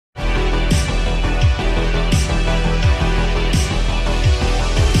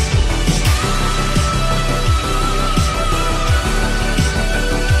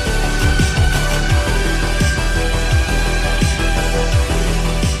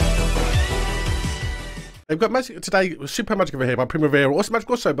They've got magic today, Superb Magic over here by Primavera, also Magic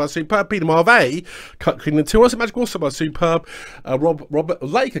also by Superb Peter Marvey, Cut Clean and 2, also Magic also by Superb Robert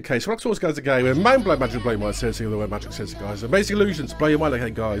Lake, okay, so that's always goes again with Mind Blow Magic, Blow Your Mind, seriously, the way Magic says, guys, Amazing Illusions, Blow Your Mind,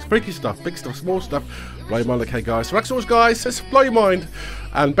 okay, guys, freaky stuff, big stuff, small stuff, Blow Your Mind, okay, guys, so that's always, guys, says Blow Your Mind,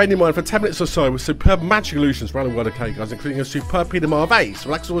 and bend your mind for 10 minutes or so with Superb Magic Illusions around the world, okay, guys, including a Superb Peter Marvey, so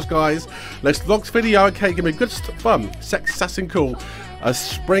that's always, guys, let's vlog this video, okay, give me good fun, sex, sass and cool. As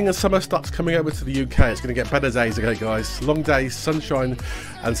spring and summer starts coming over to the UK, it's going to get better days, okay, guys. Long days, sunshine,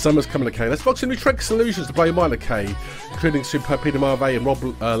 and summer's coming, okay. Let's vlog some new tricks and illusions to blow your mind, okay, including Superb Peter Marvey and Rob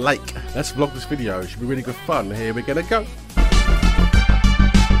Lake. Let's vlog this video. It should be really good fun. Here we're going to go.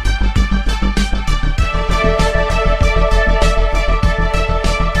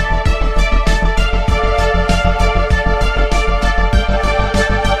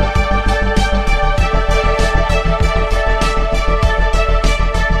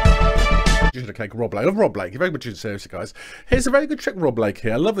 Okay, Rob Lake. I love Rob Lake. Very much seriously, guys. Here's a very good trick, Rob Lake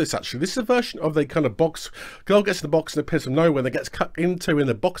here. I love this actually. This is a version of the kind of box. Girl gets in the box and appears from nowhere and it gets cut into in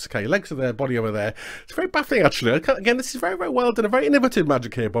the box. Okay, legs are there, body over there. It's very baffling actually. Again, this is very, very well done. A very innovative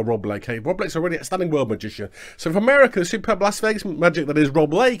magic here by Rob Lake. Okay, Rob Lake's a really outstanding world magician. So from America, Superb Las Vegas magic that is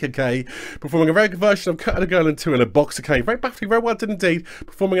Rob Lake. Okay, performing a very good version of cutting a girl in two in a box. Okay, very baffling, very well done indeed.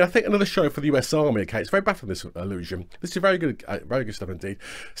 Performing, I think, another show for the US Army. Okay, it's very baffling, this illusion. This is very good stuff indeed.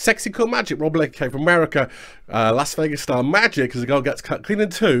 Sexy cool magic, Rob Lake. Okay, from America. Las Vegas style magic as the girl gets cut clean in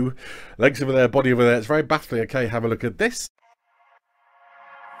two, legs over there, body over there. It's very baffling. Okay, have a look at this.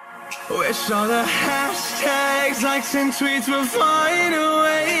 Wish all the hashtags, likes and tweets will find a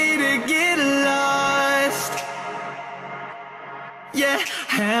way to get lost. Yeah,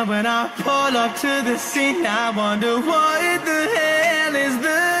 and when I pull up to the scene, I wonder what the hell is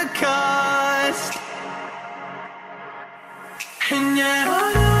the cost. And yeah,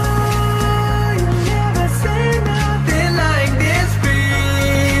 I know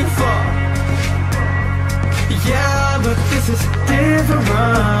this is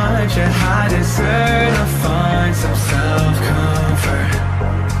different. I deserve to find some self-comfort.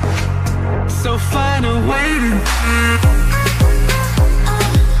 So find a way to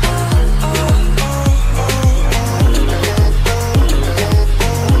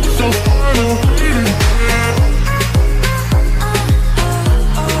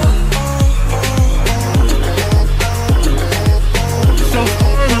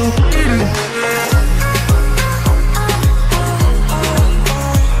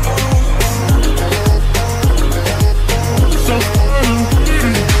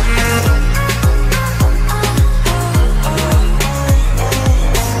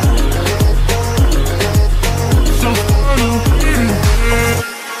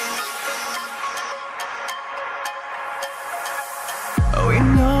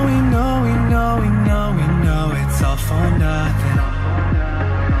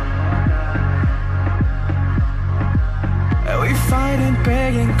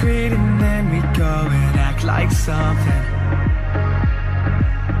something,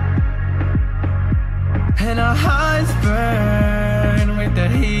 and our hearts burn with the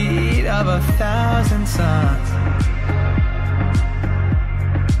heat of 1,000 suns.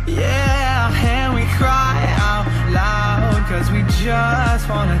 Yeah, and we cry out loud cause we just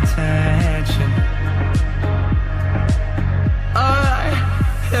want attention.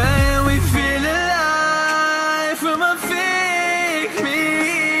 And we feel alive from a fake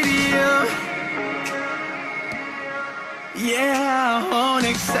medium. Yeah, I won't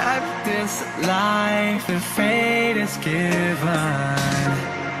accept this life that fate is given.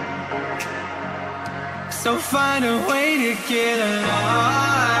 So find a way to get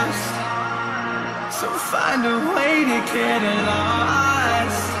lost. So find a way to get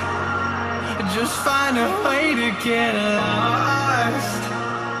lost. Just find a way to get lost.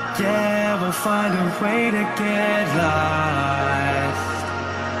 Yeah, we'll find a way to get lost.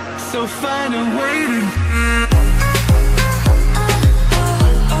 So find a way to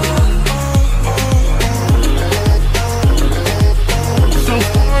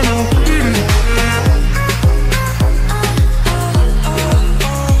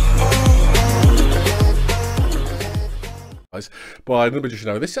by the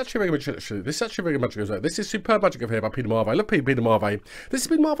magician. This is actually very much. This is Superb Magic over here by Peter Marvey. Look, Peter Marvey. This has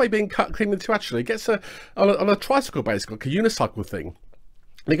been Marvey being cut clean into actually. It gets on a tricycle basically, like a unicycle thing.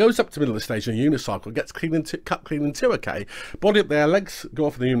 And he goes up to the middle of the stage in a unicycle, gets cut clean in two, okay? Body up there, legs go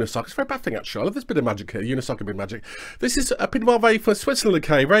off in the unicycle. It's very baffling, actually. I love this bit of magic here, unicycle bit of magic. This is Peter Marvey from Switzerland,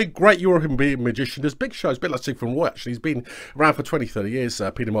 okay? Very great European magician. Does big shows, a bit like Steve from Roy, actually. He's been around for 20, 30 years,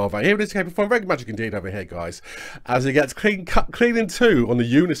 Peter Marvey. Here it is, okay, performing very good magic indeed over here, guys. As he gets cut clean in two on the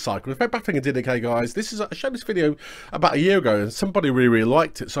unicycle. It's very baffling indeed, okay, guys? This is, I showed this video about a year ago, and somebody really, really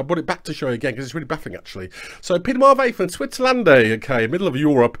liked it, so I brought it back to show again, because it's really baffling, actually. So, Peter Marvey from Switzerland, okay, middle of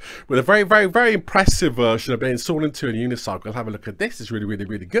Europe, with a very, very, very impressive version of being sawn into a unicycle. I'll have a look at this. It's really, really,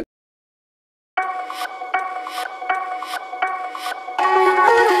 really good.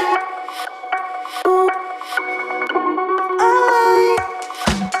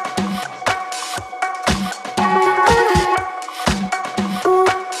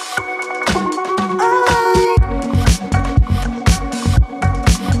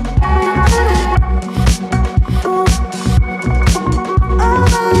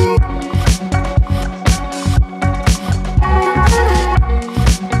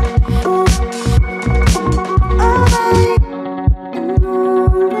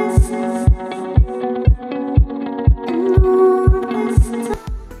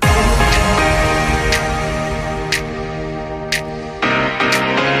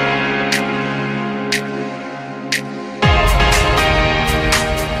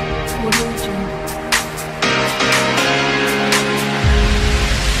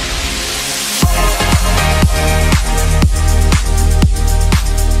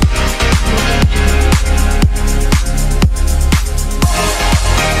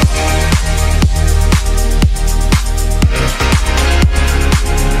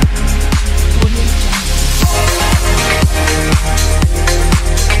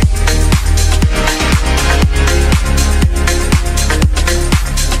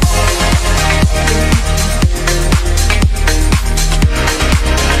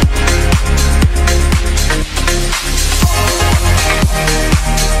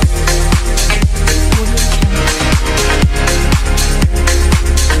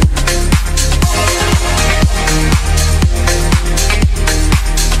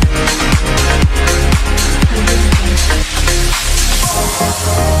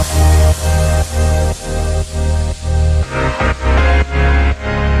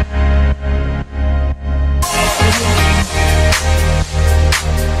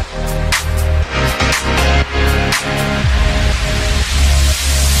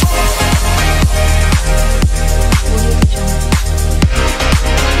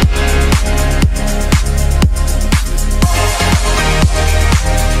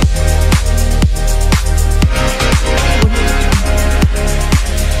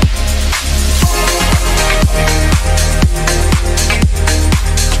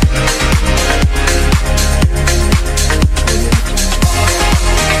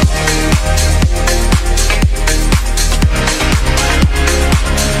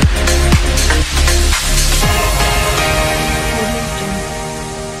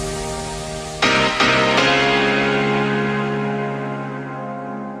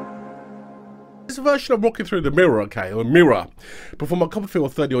 It's a version of Walking Through the Mirror, okay, or Mirror, performed on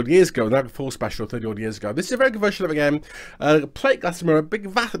Copperfield 30 odd years ago, now full special 30 odd years ago. This is a very good version of it again. Plate glass mirror,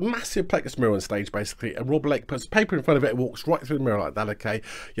 big, massive plate glass mirror on stage, basically, and Rob Lake puts paper in front of it and walks right through the mirror like that, okay.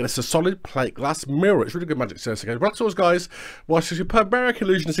 Yeah, it's a solid plate glass mirror. It's really good magic service, okay. But also, guys, watch a superb American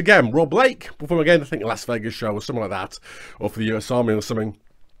illusionist again. Rob Lake, performing again, I think, a Las Vegas show or something like that, or for the US Army or something,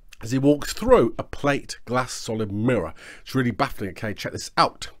 as he walks through a plate glass solid mirror. It's really baffling, okay. Check this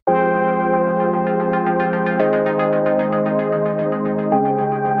out.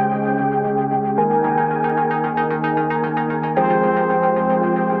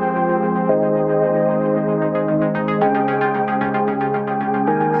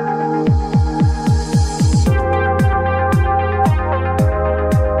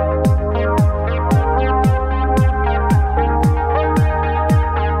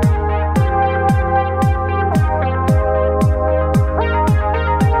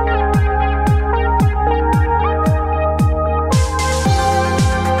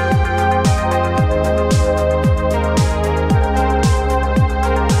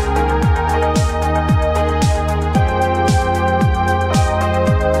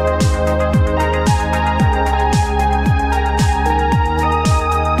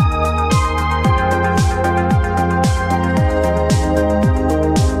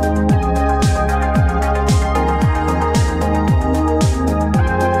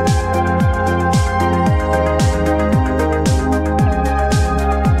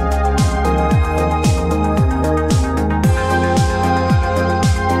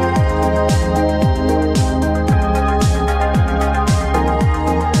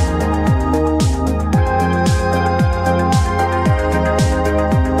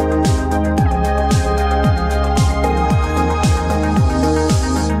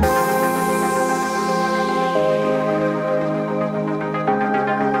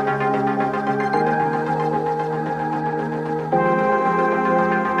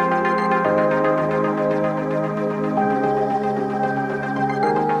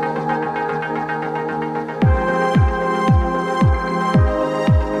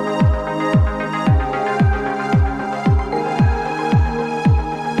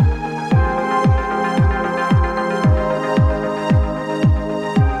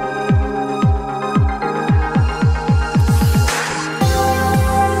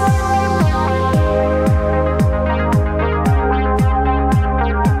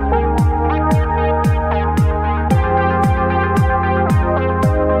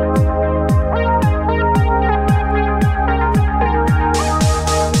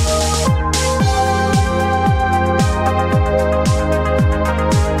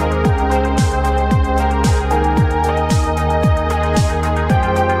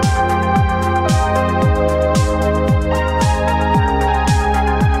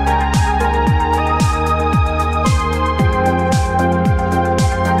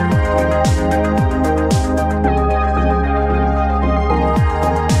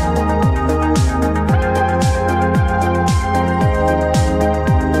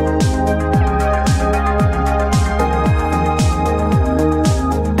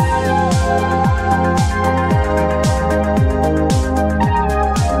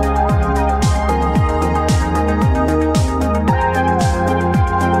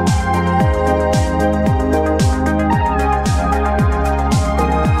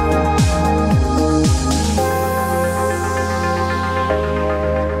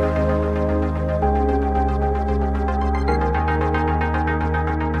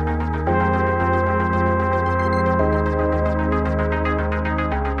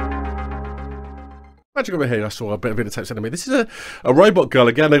 magic over here. I saw a bit of videotape sending me. This is a robot girl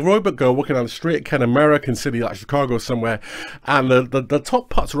again. A robot girl walking down the street in American city like Chicago or somewhere, and the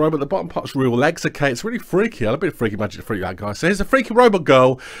top part's a robot, the bottom part's real legs. Okay, it's really freaky. I love a bit of freaky magic to freak you out, guys. So here's a freaky robot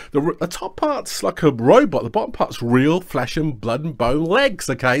girl. The top part's like a robot. The bottom part's real flesh and blood and bone legs.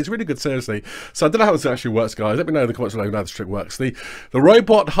 Okay, it's really good, seriously. So I don't know how this actually works, guys. Let me know in the comments below how this trick works. The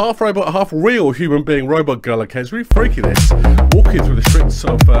robot, half real human being robot girl. Okay, it's really freaky. This walking through the streets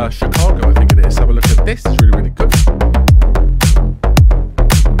of Chicago, I think it is. Have a look at this. It's really, really good.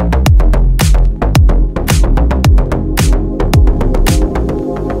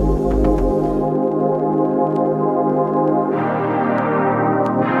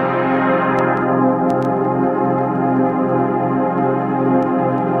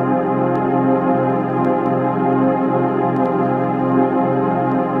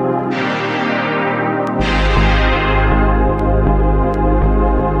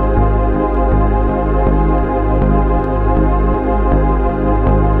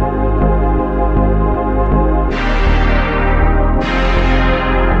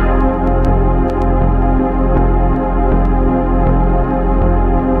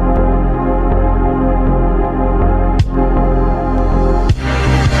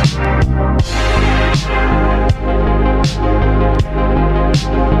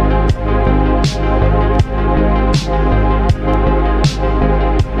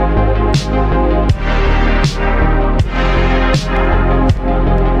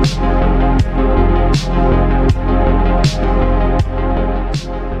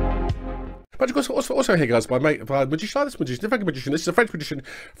 Also here, guys, by magician, this magician. This is a French magician,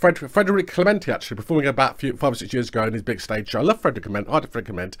 Frederic Climent, actually, performing about 5 or 6 years ago in his big stage show. I love Frederic Climent. I like Frederic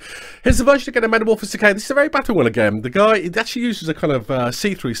Climent. Here's the version again of Metamorphosis. Okay, this is a very battle one again. The guy, it actually uses a kind of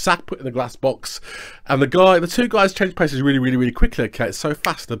see-through sack put in a glass box, and the two guys change places really quickly. Okay, it's so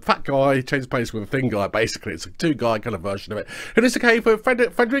fast. The fat guy changes place with the thin guy. Basically, it's a two-guy kind of version of it. It is okay for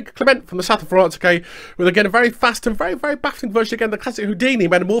Frederic Climent from the south of France. Okay, with again a very fast and very baffling version again. The classic Houdini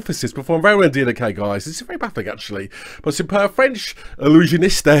Metamorphosis performed very well indeed. Okay, guys, it's very baffling actually, but superb French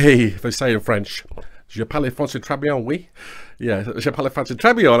illusioniste, if they say in French. Je parle français très bien, oui. Yeah, je parle français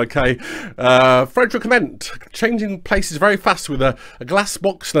très bien, okay. Frederic Climent, changing places very fast with a glass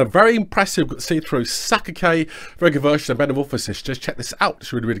box and a very impressive see-through sack, okay. Very good version of Metamorphosis. Just check this out,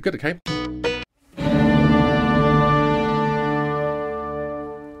 it's really good, okay.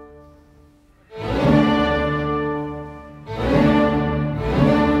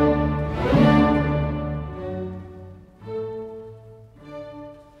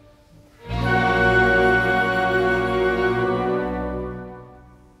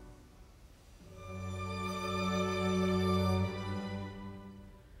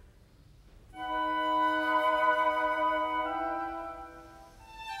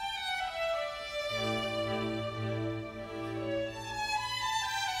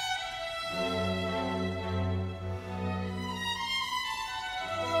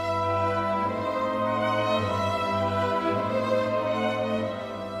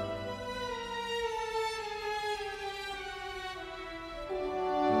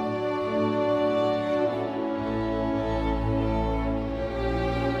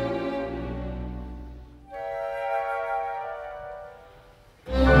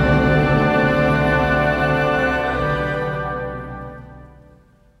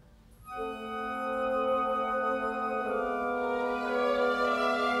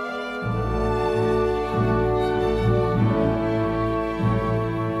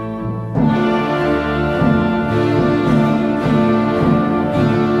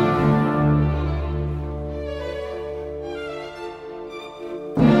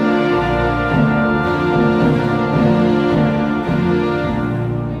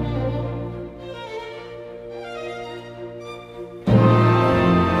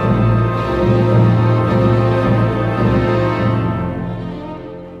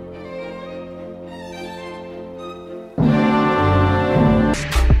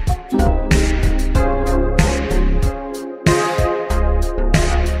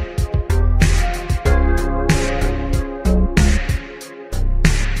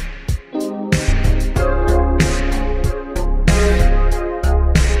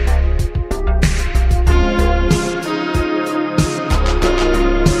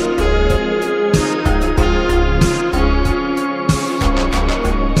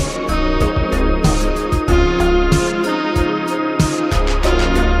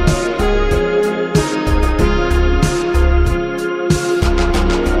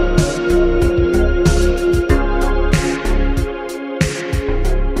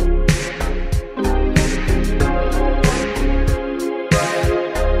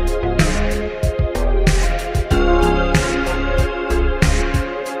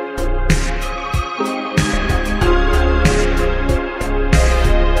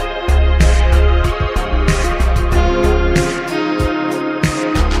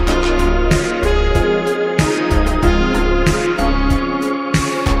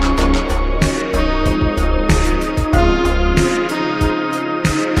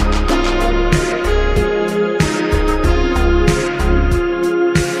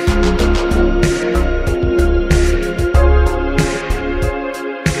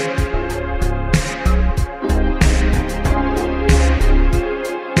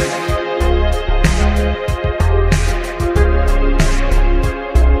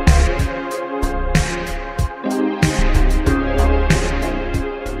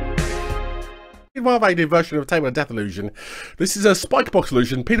 Peter Marvey did a version of a Table of Death illusion. This is a spike box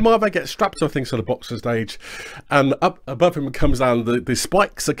illusion. Peter Marvey gets strapped to, I think, on a box on stage, and up above him comes down the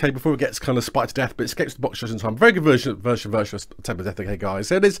spikes, okay, before it gets kind of spiked to death, but escapes the box just in time. Very good version of Table of Death, okay, guys.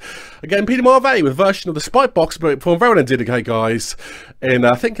 So it is, again, Peter Marvey with a version of the spike box, but performed very well indeed, okay, guys, in,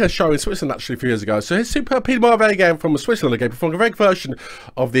 I think, a show in Switzerland, actually, a few years ago. So here's superb Peter Marvey again from Switzerland, again, performing a very good version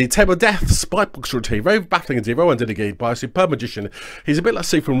of the Table of Death spike box routine. Very baffling indeed, very well indeed, again, by a superb magician. He's a bit like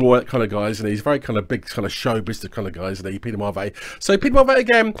Stephen Roy kind of guys, and he's very kind of big, kind of show business kind of guys, and Peter Marvey. So Peter Marvey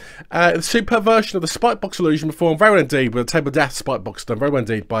again, the superb version of the spike box illusion performed very well indeed with a Table of Death spike box done very well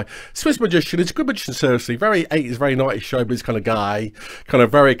indeed by Swiss magician. He's a good magician, seriously. Very 80s, very 90s showbiz kind of guy, kind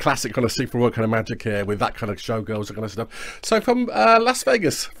of very classic kind of Stephen Roy kind of magic here with that kind of showgirls and kind of stuff. So from Las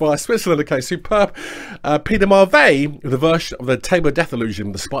Vegas via Switzerland, okay, superb Peter Marvey with a version of the Table of Death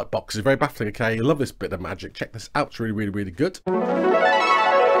illusion, the spike box is very baffling, okay. I love this bit of magic. Check this out, it's really, really, really good.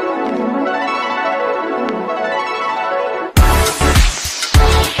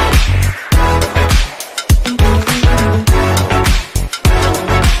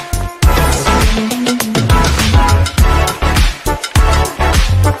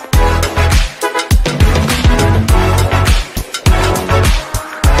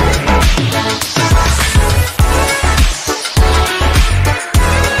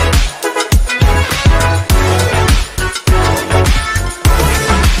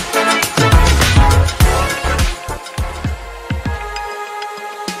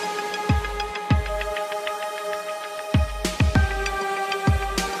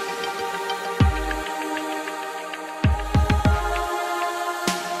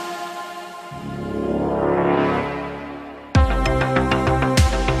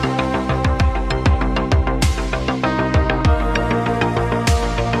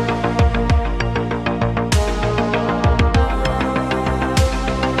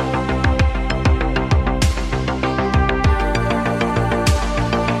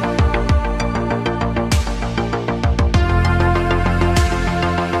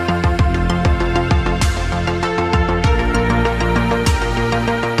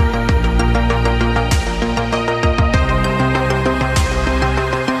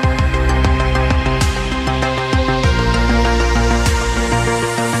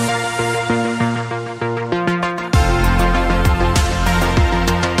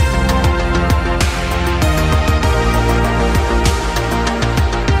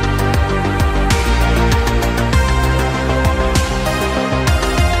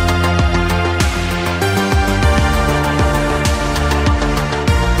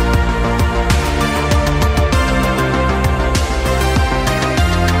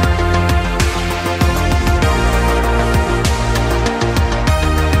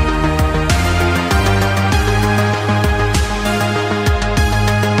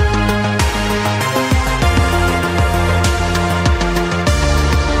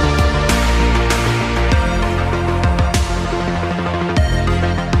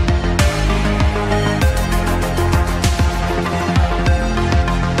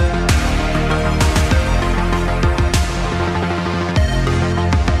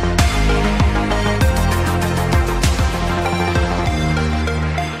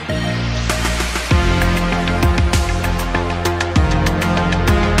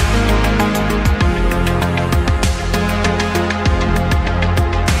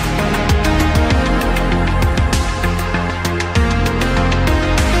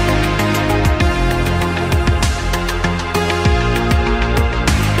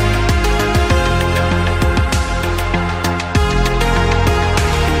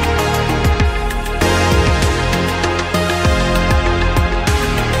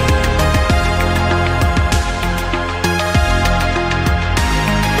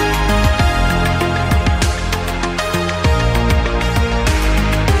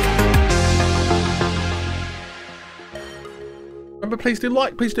 Please do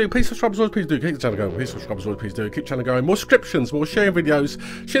like, please do, please subscribe as always, please do, keep the channel going, please subscribe as always, please do, keep the channel going, more subscriptions, more sharing videos,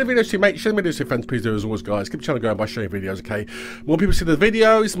 share the videos to your mates, share the videos to your friends, please do as always, guys, keep the channel going by sharing videos, okay, more people see the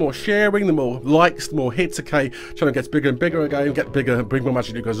videos, more sharing, the more likes, the more hits, okay, channel gets bigger and bigger again, get bigger and bring more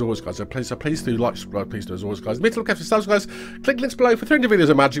magic to you guys as always, guys, so please do like, subscribe, please do as always, guys, look after yourselves, guys, click links below for 300 videos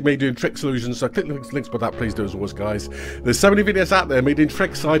of magic, me doing tricks, illusions, so click links below that, please do as always, guys, there's so many videos out there, me doing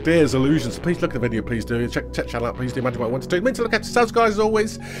tricks, ideas, illusions, so please look at the video, please do, check the channel out, please do, magic what I want to do, look after yourselves, guys, as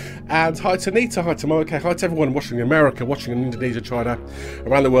always. And hi to Nita, hi to Moke, hi to everyone watching in America, watching in Indonesia, China,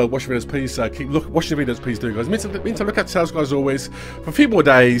 around the world, watching videos, please keep watching the videos, please do, guys. Meantime, look at yourselves, guys, always. For a few more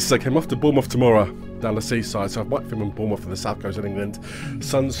days, I'm off to Bournemouth tomorrow. down the seaside. So I've worked film in Bournemouth in the south coast of England.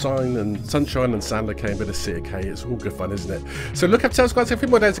 Sunshine and sand, okay, a bit of sea, okay. It's all good fun, isn't it? So look up to us, guys. A few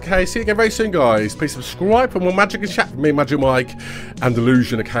more days, okay. See you again very soon, guys. Please subscribe for more magic and chat with me, Magic Mike, and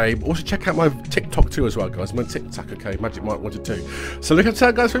Illusion, okay. Also check out my TikTok too as well, guys. My TikTok, okay. Magic Mike 122. So look up to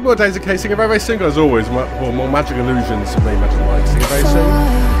us, guys. 3 more days, okay. See you again very soon, guys. As always, for more magic illusions from me, Magic Mike. See you very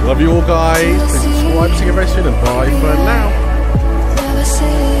soon. Love you all, guys. Please subscribe. See you very soon, and bye for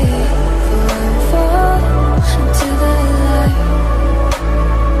now.